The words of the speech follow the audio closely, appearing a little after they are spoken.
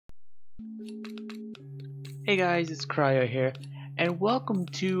Hey guys, it's Cryo here, and welcome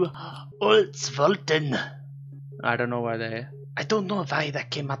to Utsvulten. I don't know why that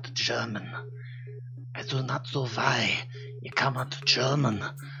came out German. I do not know why it came out German.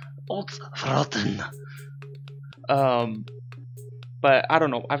 Utsvulten. But I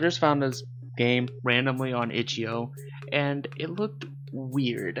don't know. I've just found this game randomly on Itchio, and it looked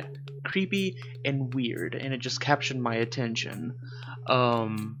weird, creepy, and weird, and it just captured my attention.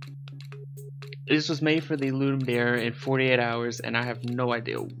 This was made for the Ludum Dare in 48 hours, and I have no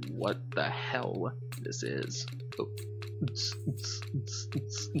idea what the hell this is. Oh.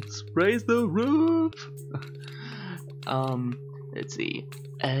 Raise the roof! Let's see.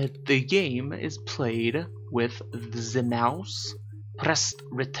 The game is played with the mouse. Press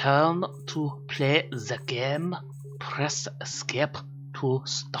return to play the game. Press escape to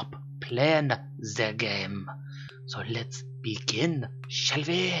stop playing the game. So let's begin, shall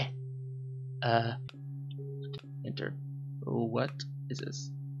we? Enter. Oh, what is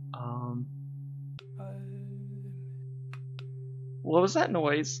this? What was that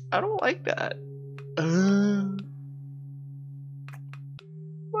noise? I don't like that.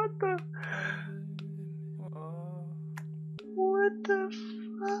 What the? What the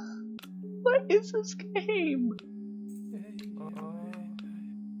fuck? What is this game?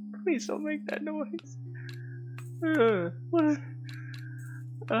 Please don't make that noise. What?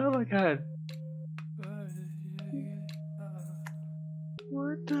 Oh my god.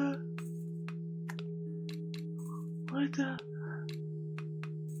 What the? What the?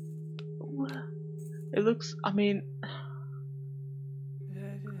 What? It looks, I mean...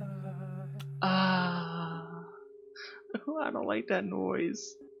 I don't like that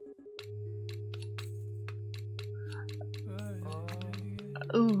noise.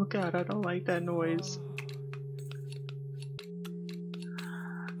 Oh god, I don't like that noise.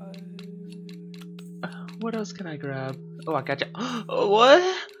 What else can I grab? Oh, I gotcha. What?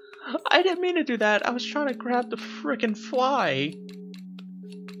 I didn't mean to do that. I was trying to grab the frickin' fly.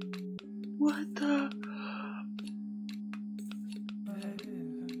 What the?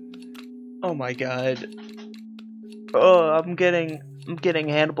 Oh my god. Oh, I'm getting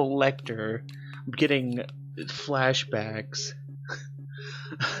Hannibal Lecter. I'm getting flashbacks.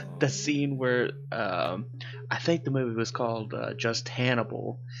 The scene where I think the movie was called Just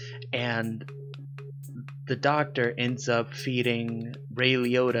Hannibal, and the doctor ends up feeding Ray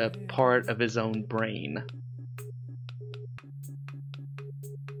Liotta part of his own brain.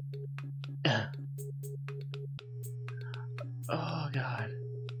 Oh god.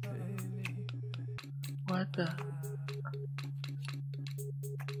 What the?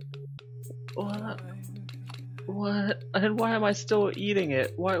 What? And why am I still eating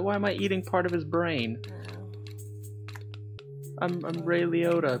it? Why am I eating part of his brain? I'm Ray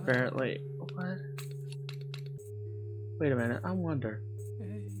Liotta apparently. What? Wait a minute, I wonder.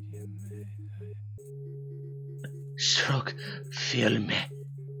 Shrug, feel me.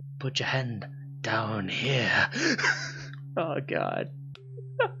 Put your hand down here. Oh god.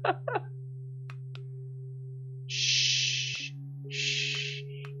 Shh. Shh.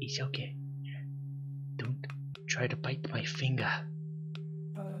 It's okay. Don't try to bite my finger.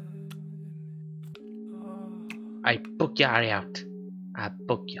 I poke your eye out. I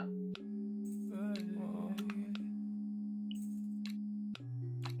poke you.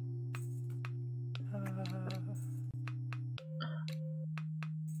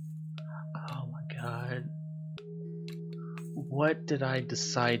 Oh my god. What did I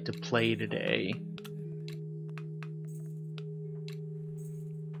decide to play today?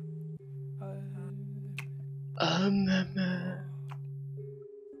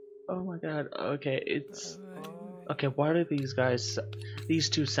 Oh my god. Okay, it's okay. Why do these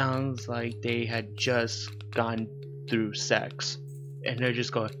two sounds like they had just gone through sex, and they're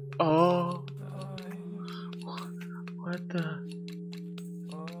just going, oh, what the?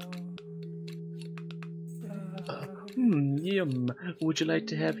 Yum. Would you like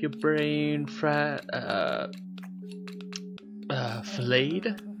to have your brain filleted?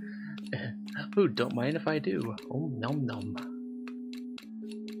 Oh, don't mind if I do. Oh, nom nom.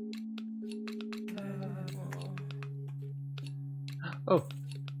 Oh,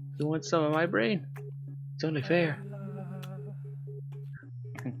 you want some of my brain? It's only fair.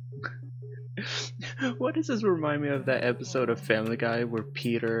 What does this remind me of, that episode of Family Guy where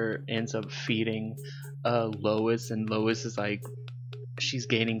Peter ends up feeding Lois, and Lois is like, she's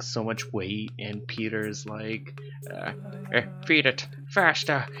gaining so much weight, and Peter is like, feed it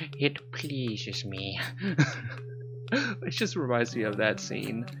faster, it pleases me. It just reminds me of that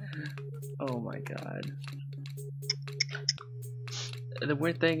scene. Oh my god. the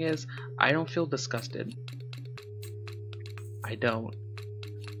weird thing is, I don't feel disgusted. I don't.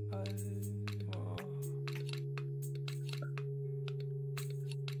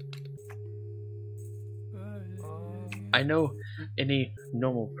 I know any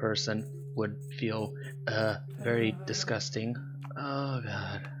normal person would feel very disgusting. Oh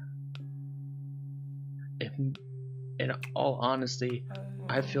god. If, in all honesty,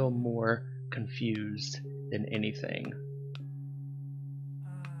 I feel more confused than anything.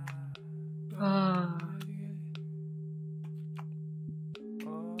 Ah.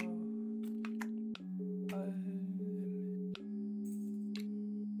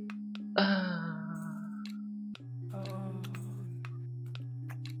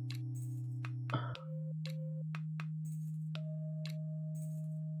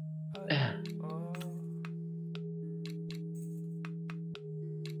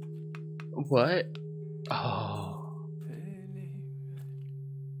 What? Oh.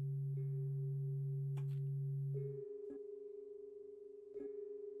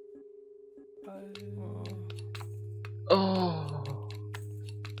 Oh.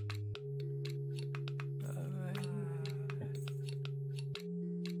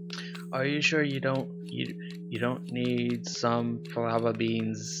 Are you sure you don't need some fava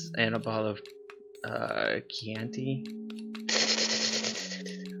beans and a bottle of Chianti?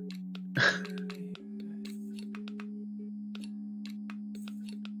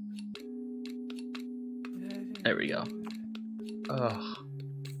 There we go. Ugh.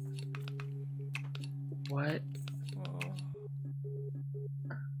 What?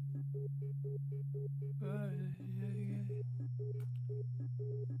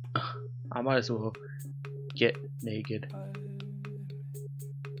 I might as well get naked.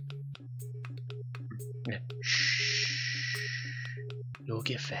 Shh. You'll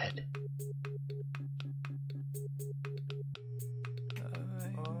get fed.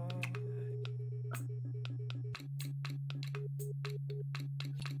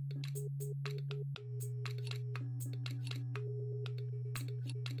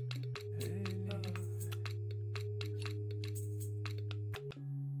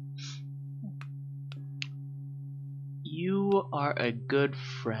 You are a good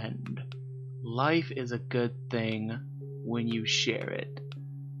friend. Life is a good thing when you share it.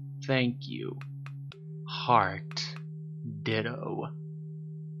 Thank you. Heart. Ditto.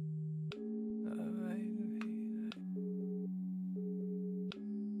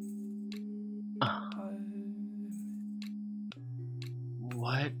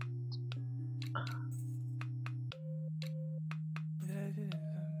 What?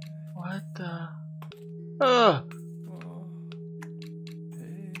 What the? Ugh.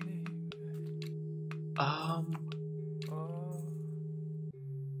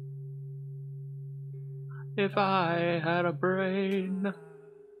 If I had a brain.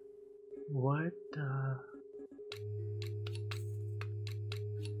 What the?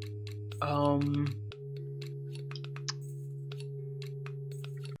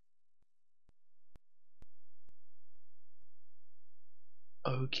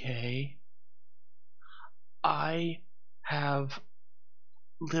 Okay. I have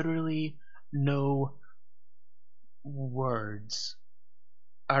literally no words.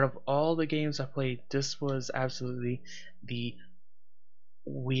 Out of all the games I played, this was absolutely the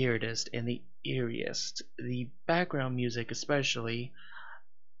weirdest and the eeriest. The background music especially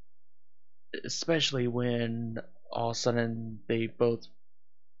when all of a sudden they both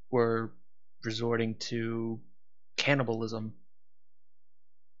were resorting to cannibalism.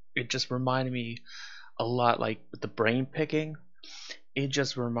 It just reminded me a lot, like with the brain picking, it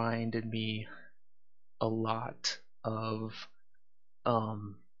just reminded me a lot of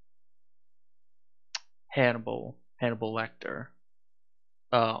um Hannibal Lecter.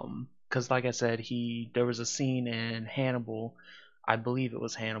 Because like I said, there was a scene in Hannibal, I believe it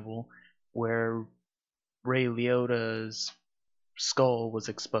was Hannibal, where Ray Liotta's skull was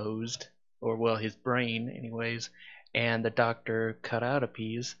exposed, or well, his brain, anyways, and the doctor cut out a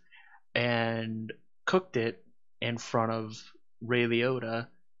piece and cooked it in front of Ray Liotta,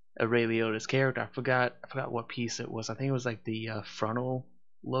 Ray Liotta's character. I forgot what piece it was. I think it was like the frontal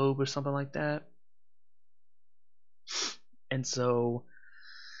lobe or something like that. And so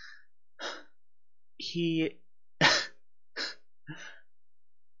he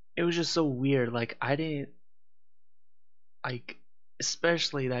it was just so weird. Like I didn't like,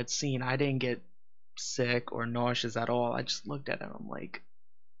 especially that scene. I didn't get sick or nauseous at all. I just looked at it and I'm like,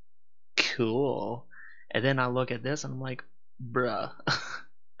 cool. And then I look at this and I'm like, bruh.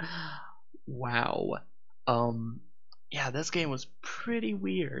 Wow. Um yeah, this game was pretty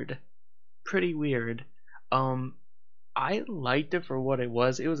weird. Pretty weird. Um I liked it for what it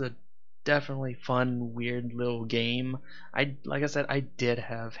was. It was a definitely fun, weird little game. Like I said, I did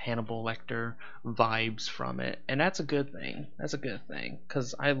have Hannibal Lecter vibes from it, and that's a good thing. That's a good thing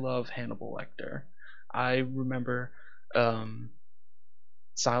because I love Hannibal Lecter. I remember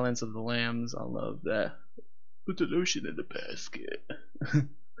Silence of the Lambs. I love that. Put the lotion in the basket.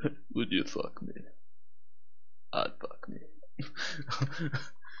 Would you fuck me? I'd fuck me.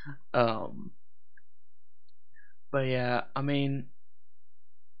 um, but yeah, I mean,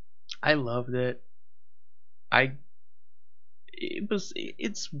 I loved it. I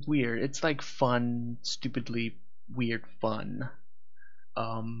it's weird. It's like fun, stupidly weird fun.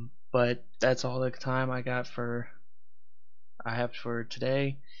 But that's all the time I have for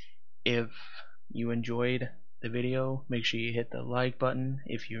today. If you enjoyed the video, make sure you hit the like button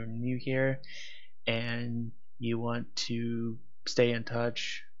if you're new here and you want to stay in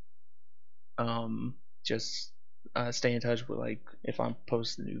touch. Just stay in touch with, like, if I'm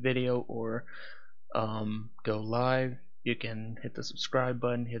posting a new video or go live, you can hit the subscribe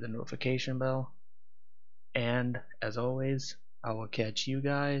button, hit the notification bell, and as always, I will catch you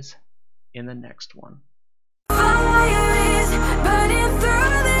guys in the next one. Fire is burning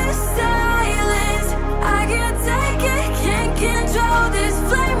through the silence. I can't take